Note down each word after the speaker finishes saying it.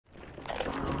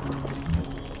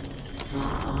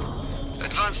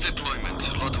Advanced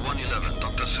deployment, Lot 111,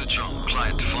 Dr. Sejong,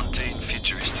 client Fontaine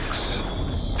Futuristics.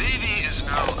 Baby is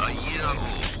now a year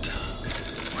old,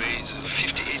 weighs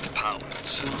 58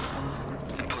 pounds,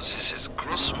 and possesses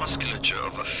gross musculature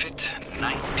of a fit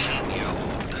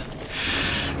 19-year-old.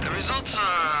 The results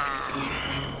are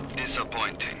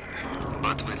disappointing,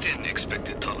 but within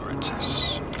expected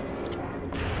tolerances.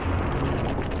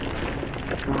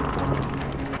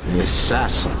 The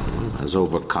assassin has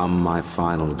overcome my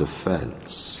final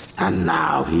defense, and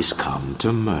now he's come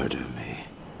to murder me.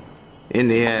 In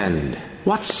the end,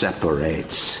 what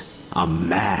separates a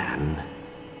man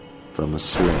from a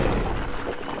slave?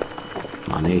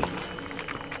 Money?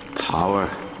 Power?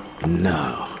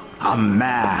 No. A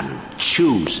man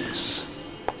chooses.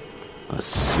 A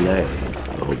slave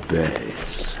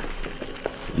obeys.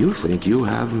 You think you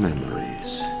have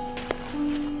memories.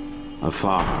 A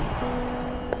farm,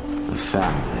 a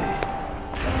family,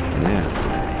 an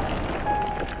airplane,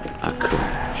 a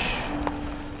crash,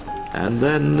 and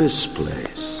then this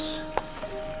place.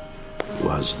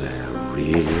 Was there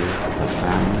really a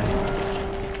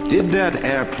family? Did that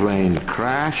airplane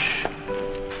crash,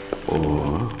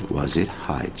 or was it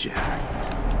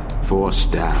hijacked?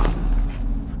 Forced down.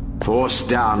 Forced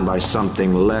down by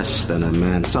something less than a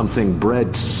man, something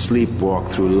bred to sleepwalk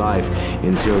through life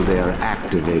until they are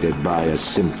activated by a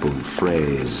simple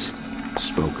phrase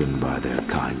spoken by their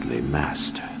kindly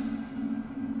master.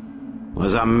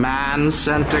 Was a man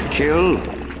sent to kill,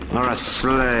 or a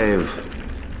slave?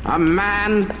 A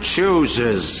man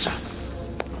chooses.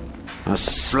 A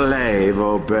slave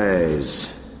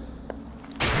obeys.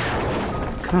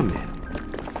 Come in.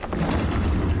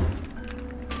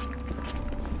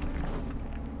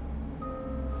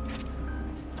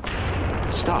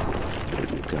 Stop, would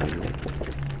you kindly?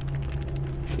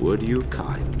 Would you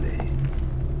kindly?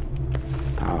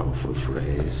 Powerful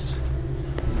phrase.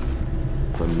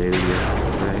 Familiar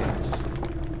phrase.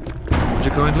 Would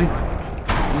you kindly?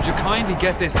 Would you kindly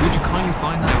get this? Would you kindly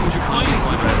find that? Would you kindly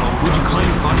find that? Would you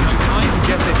kindly find? Would you kindly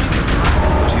get this?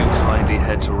 Would you kindly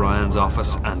head to Ryan's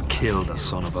office and kill the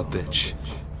son of a bitch?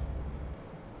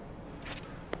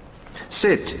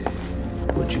 Sit,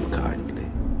 would you kindly?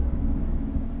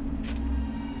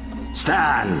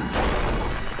 Stand,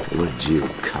 would you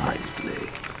kindly?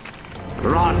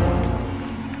 Run!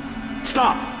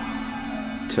 Stop!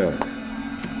 Turn.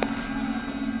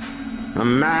 A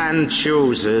man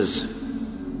chooses.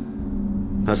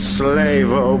 A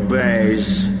slave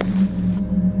obeys.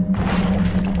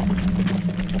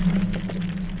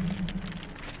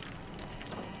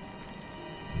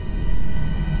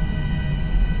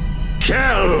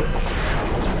 Kill!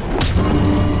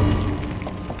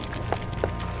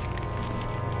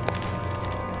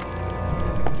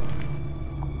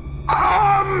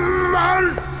 A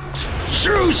man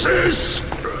chooses!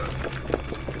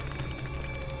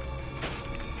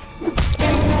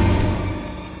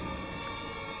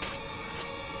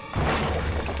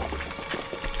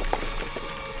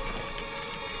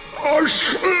 A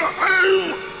slave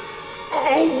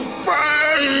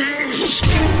obeys!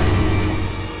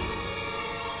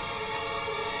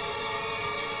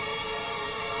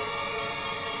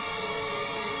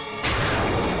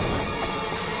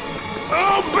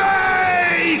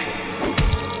 Obey!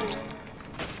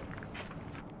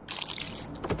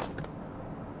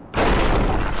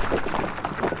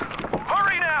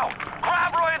 Hurry now!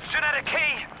 Grab Ryan's genetic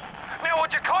key! Now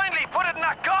would you kindly put it in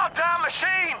that goddamn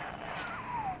machine?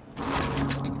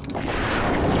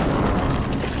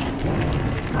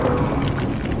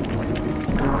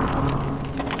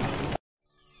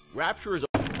 Rapture is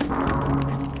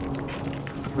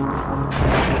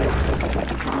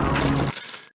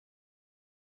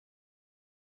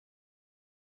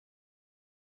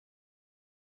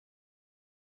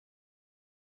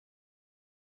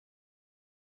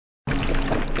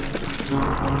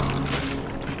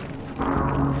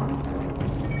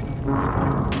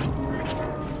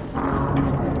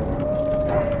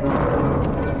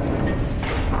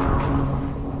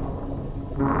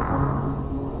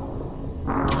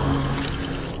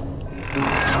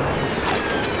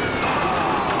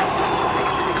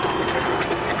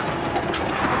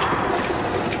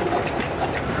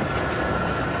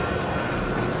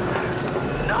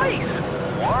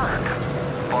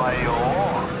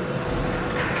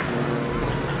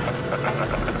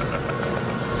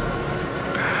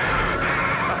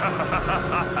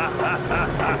Ha ha ha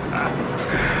ha ha!